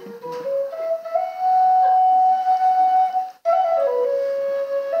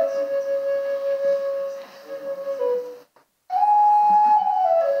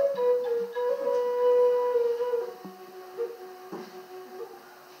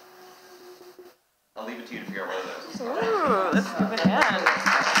 I'll leave it to you to figure out what it is. Ooh, let's give it a hand.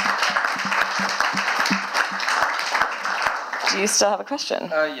 Do you still have a question?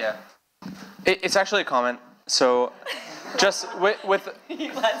 Yeah. It's actually a comment. So, just with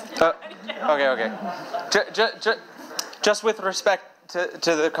okay. Just with respect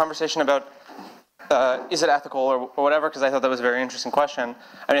to the conversation about is it ethical or whatever, because I thought that was a very interesting question.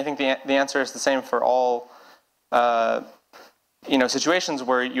 I mean, I think the answer is the same for all situations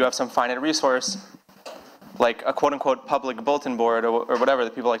where you have some finite resource. like a quote-unquote public bulletin board or whatever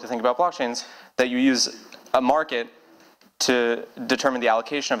that people like to think about blockchains, that you use a market to determine the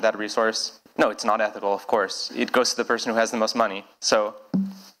allocation of that resource. No, it's not ethical, of course. It goes to the person who has the most money. So,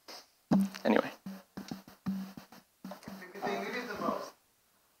 anyway.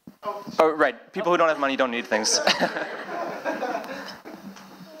 Oh, right. People who don't have money don't need things.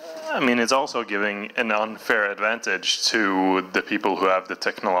 I mean, it's also giving an unfair advantage to the people who have the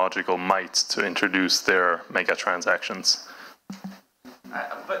technological might to introduce their mega transactions.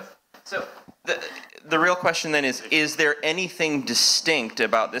 But so the real question then is there anything distinct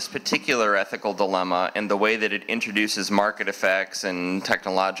about this particular ethical dilemma and the way that it introduces market effects and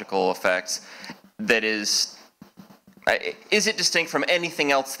technological effects that is it distinct from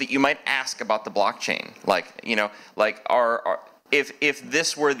anything else that you might ask about the blockchain? Like, you know, like if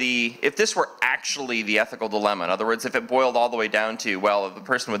this were actually the ethical dilemma, in other words, if it boiled all the way down to, well, if the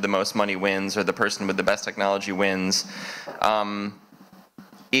person with the most money wins or the person with the best technology wins,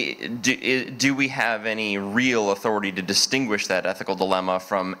 do we have any real authority to distinguish that ethical dilemma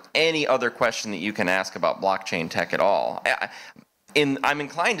from any other question that you can ask about blockchain tech at all? I'm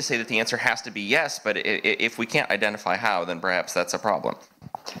inclined to say that the answer has to be yes, but if we can't identify how, then perhaps that's a problem.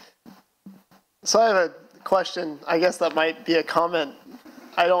 So I have a question, I guess that might be a comment,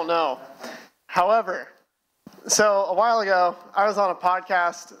 I don't know. However, so a while ago, I was on a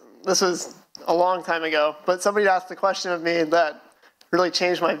podcast, this was a long time ago, but somebody asked a question of me that really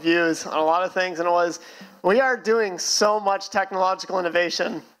changed my views on a lot of things, and it was, we are doing so much technological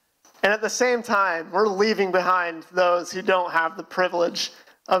innovation, and at the same time, we're leaving behind those who don't have the privilege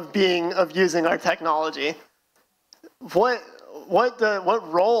of using our technology. What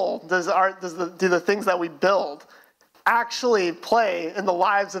role do the things that we build actually play in the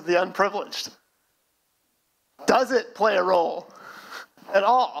lives of the unprivileged? Does it play a role at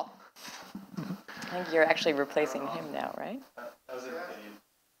all? I think you're actually replacing him now, right? Does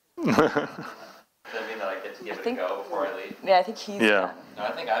that mean that I get to give it a go before I leave? Yeah, I think he's done. No,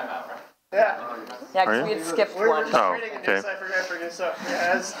 I think I'm out, right? Yeah. Yeah, because we had skipped one. We're creating a new cipher for new stuff.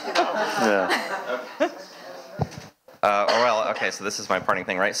 Yeah, as you know. Yeah. Well, okay, so this is my parting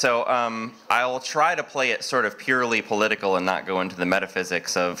thing, right? So I'll try to play it sort of purely political and not go into the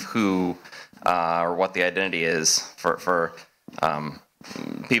metaphysics of who or what the identity is for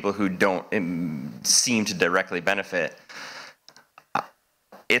people who don't seem to directly benefit.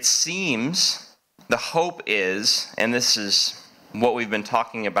 It seems, the hope is, and this is what we've been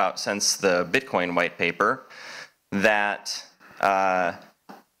talking about since the Bitcoin white paper, that I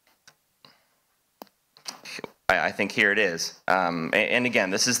think here it is. And again,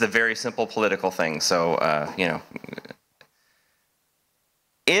 this is the very simple political thing. So, you know,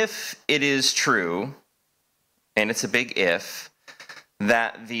 if it is true, and it's a big if,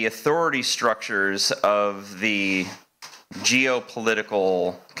 that the authority structures of the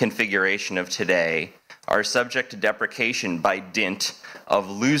geopolitical configuration of today are subject to deprecation by dint of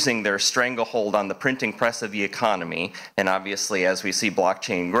losing their stranglehold on the printing press of the economy. And obviously, as we see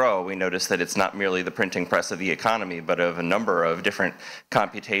blockchain grow, we notice that it's not merely the printing press of the economy, but of a number of different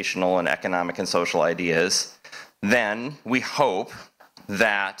computational and economic and social ideas. Then we hope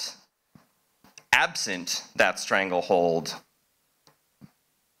that absent that stranglehold,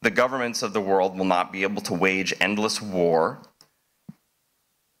 the governments of the world will not be able to wage endless war,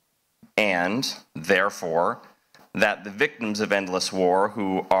 and therefore that the victims of endless war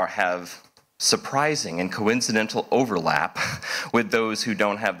who have surprising and coincidental overlap with those who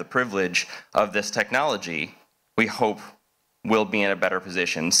don't have the privilege of this technology, we hope will be in a better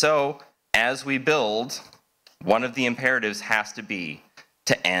position. So as we build, one of the imperatives has to be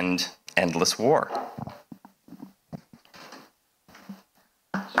to end endless war.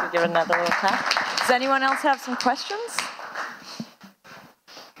 Should we give another little clap? Does anyone else have some questions?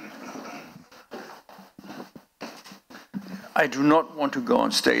 I do not want to go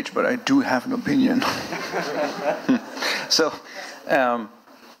on stage, but I do have an opinion. So,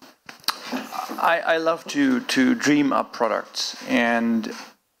 I love to dream up products, and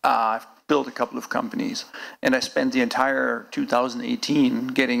I've built a couple of companies, and I spent the entire 2018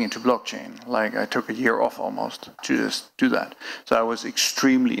 getting into blockchain. Like, I took a year off almost to just do that. So I was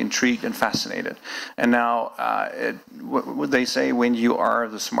extremely intrigued and fascinated. And now, what they say, when you are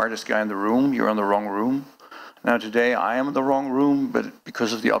the smartest guy in the room, you're in the wrong room. Now today I am in the wrong room, but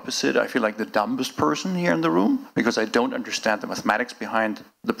because of the opposite, I feel like the dumbest person here in the room, because I don't understand the mathematics behind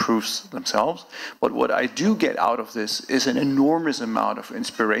the proofs themselves. But what I do get out of this is an enormous amount of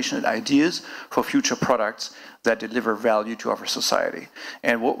inspiration and ideas for future products that deliver value to our society.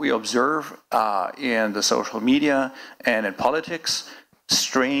 And what we observe in the social media and in politics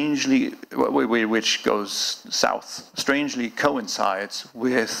strangely, which goes south, strangely coincides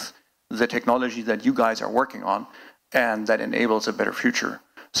with the technology that you guys are working on, and that enables a better future.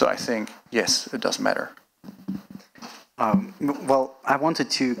 So I think, yes, it does matter. Well, I wanted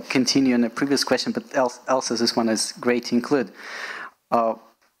to continue on the previous question, but also this one is great to include.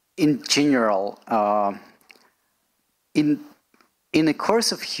 In general, in the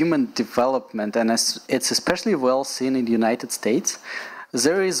course of human development, and it's especially well seen in the United States,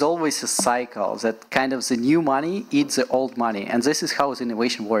 there is always a cycle that kind of the new money eats the old money, and this is how the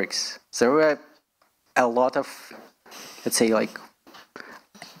innovation works. There are a lot of, let's say, like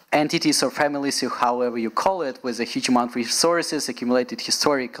entities or families, or however you call it, with a huge amount of resources accumulated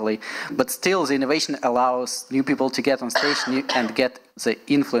historically, but still the innovation allows new people to get on stage and get the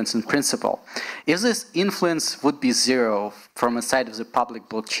influence in principle. If this influence would be zero from the side of the public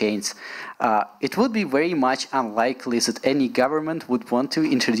blockchains, it would be very much unlikely that any government would want to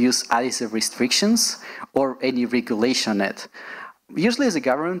introduce either restrictions or any regulation on it. Usually the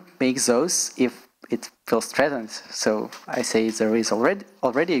government makes those if it feels threatened. So I say there is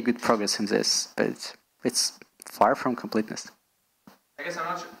already a good progress in this, but it's far from completeness. I guess I'm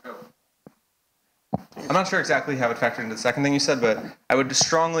not sure exactly how it factored into the second thing you said, but I would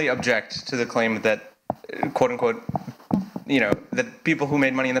strongly object to the claim that, quote unquote, that people who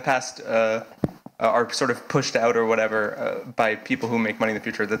made money in the past are sort of pushed out or whatever by people who make money in the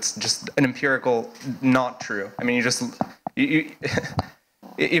future. That's just an empirical, not true. I mean,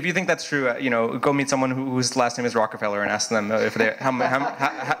 if you think that's true, go meet someone whose last name is Rockefeller and ask them if they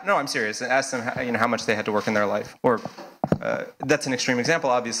no, I'm serious. Ask them how much they had to work in their life. Or that's an extreme example,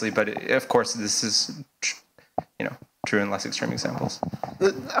 obviously, but of course this is true in less extreme examples.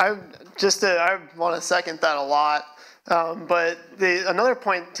 I want to second that a lot. But another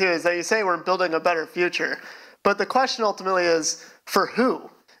point too is that you say we're building a better future, but the question ultimately is for who?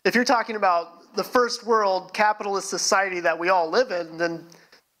 If you're talking about the first world capitalist society that we all live in, then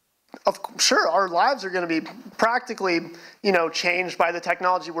sure, our lives are going to be practically, changed by the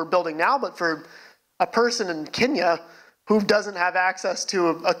technology we're building now. But for a person in Kenya who doesn't have access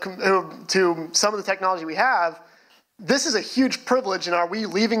to some of the technology we have, this is a huge privilege. And are we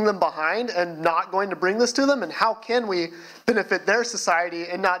leaving them behind and not going to bring this to them? And how can we benefit their society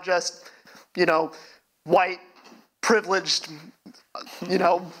and not just, white privileged,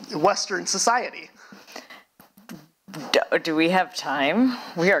 Western society? Do we have time?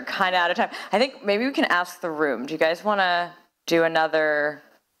 We are kind of out of time. I think maybe we can ask the room. Do you guys want to do another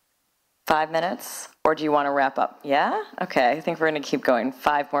 5 minutes? Or do you want to wrap up? Yeah? Okay, I think we're going to keep going.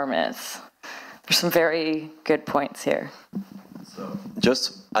 5 more minutes. There's some very good points here. So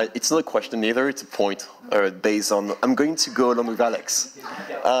it's not a question either, it's a point based on, I'm going to go along with Alex.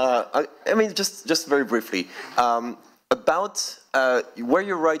 I mean, just very briefly. About where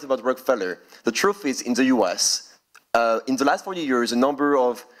you're right about Rockefeller, the truth is in the US, in the last 40 years, a number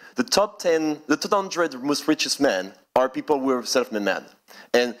of the top 100 most richest men are people who are self-made men.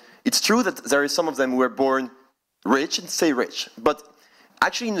 And it's true that there are some of them who were born rich and stay rich. But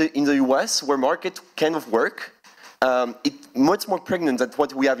actually in the US, where market kind of work, it's much more pregnant than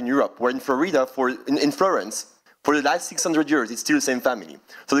what we have in Europe, where in Florida, in Florence, for the last 600 years, it's still the same family.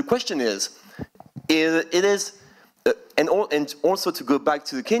 So the question is, and also to go back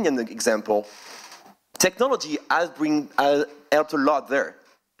to the Kenyan example, technology has helped a lot there.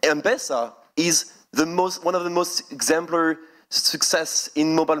 M-Pesa is one of the most exemplary success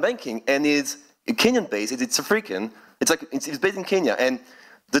in mobile banking, and it's Kenyan-based. It's African. It's based in Kenya, and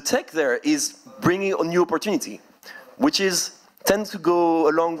the tech there is bringing a new opportunity, which tends to go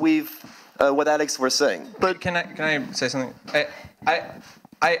along with what Alex was saying. But can I say something?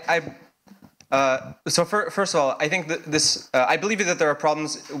 So first of all, I think that I believe that there are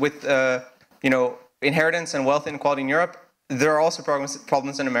problems with inheritance and wealth inequality in Europe. There are also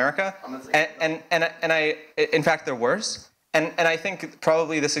problems in America, and in fact they're worse. And I think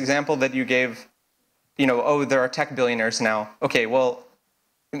probably this example that you gave, there are tech billionaires now. Okay, well,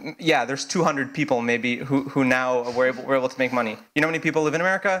 yeah, there's 200 people maybe who now were able to make money. You know how many people live in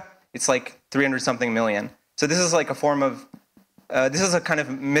America? It's like 300-something million. So this is like a form of, this is a kind of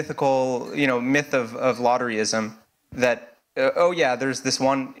mythical, myth of lotteryism that, there's this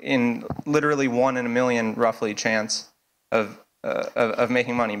literally 1 in a million roughly chance of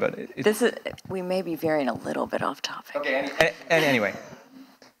making money, but we may be veering a little bit off topic. Okay, and anyway.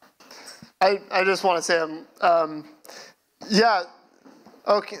 I just want to say,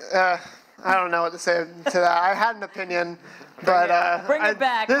 okay, I don't know what to say to that. I had an opinion, but bring it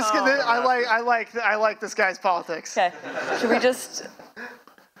back. I like this guy's politics. Okay, should we just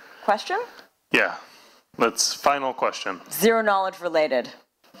question? Yeah. Let's final question. Zero knowledge related.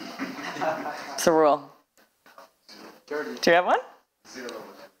 It's a rule. Do you have one? Zero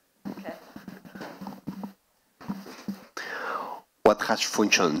knowledge. Okay. What hash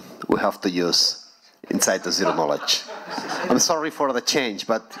function we have to use inside the zero knowledge? I'm sorry for the change,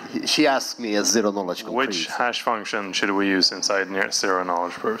 but she asked me a zero knowledge concrete. Which hash function should we use inside zero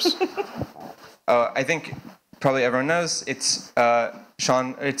knowledge proofs? I think probably everyone knows it's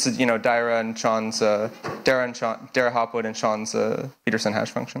Sean. It's Dara and Sean's Dara Hopwood and Sean's Peterson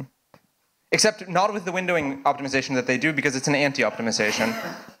hash function. Except not with the windowing optimization that they do, because it's an anti-optimization,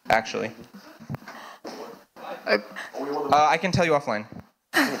 actually. I can tell you offline.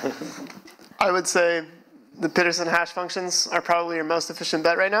 I would say the Peterson hash functions are probably your most efficient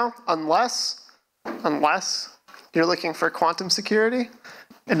bet right now, unless you're looking for quantum security,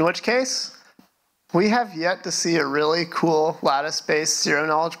 in which case we have yet to see a really cool lattice-based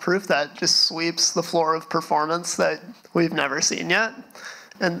zero-knowledge proof that just sweeps the floor of performance that we've never seen yet.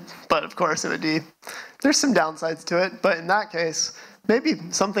 But of course, there's some downsides to it. But in that case, maybe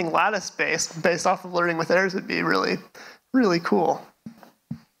something lattice-based, based off of learning with errors, would be really, really cool.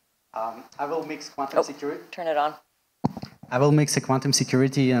 I will mix quantum security. Turn it on. I will mix a quantum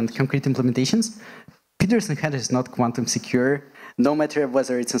security and concrete implementations. Peterson hash is not quantum secure, no matter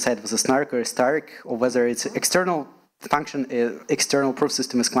whether it's inside of a snark or a stark, or whether its external function, external proof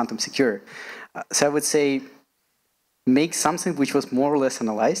system is quantum secure. So I would say make something which was more or less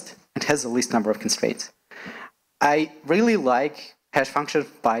analyzed and has the least number of constraints. I really like hash function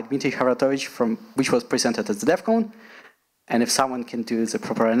by Dmitry Haratovich, which was presented at the DevCon. And if someone can do the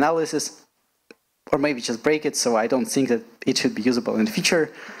proper analysis, or maybe just break it, so I don't think that it should be usable in the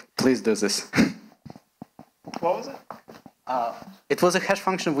future, please do this. What was it? It was a hash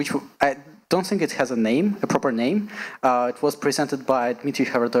function which I don't think it has a name, a proper name. It was presented by Dmitry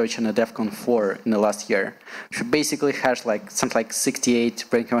Haratovich in a DevCon 4 in the last year. It should basically hash something like 68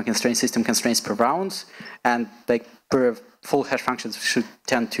 breaking constraint system constraints per round, and per full hash functions should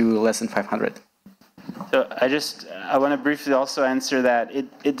tend to less than 500. So I want to briefly also answer that.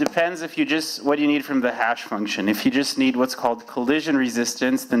 It depends what you need from the hash function. If you just need what's called collision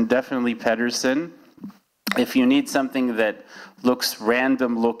resistance, then definitely Pedersen. If you need something that looks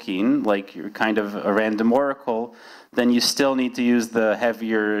random looking, like you're kind of a random oracle, then you still need to use the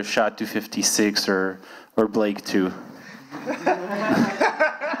heavier SHA-256 or Blake 2.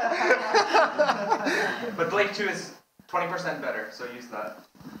 But Blake 2 is 20% better, so use that.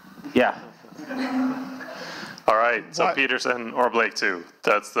 Yeah. All right, so Peterson or Blake 2.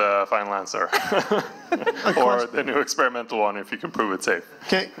 That's the final answer. Or the new experimental one, if you can prove it's safe.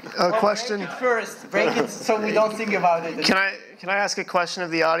 Okay, a question. Break it first. Break it so we don't think about it. Can I ask a question of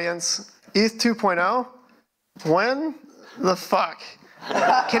the audience? ETH 2.0, when the fuck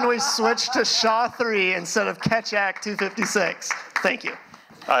can we switch to SHA-3 instead of Ketchak 256? Thank you.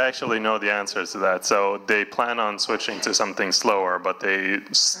 I actually know the answers to that. So they plan on switching to something slower, but they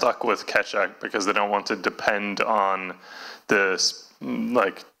stuck with Ketchak because they don't want to depend on the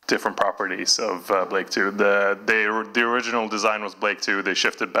different properties of Blake 2. The original design was Blake 2. They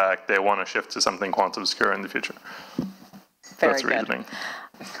shifted back. They want to shift to something quantum secure in the future. That's reasoning.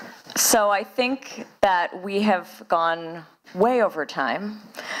 So I think that we have gone way over time,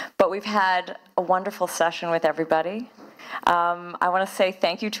 but we've had a wonderful session with everybody. I want to say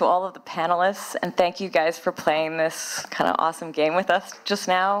thank you to all of the panelists, and thank you guys for playing this kind of awesome game with us just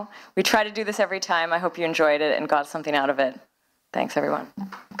now. We try to do this every time. I hope you enjoyed it and got something out of it. Thanks, everyone.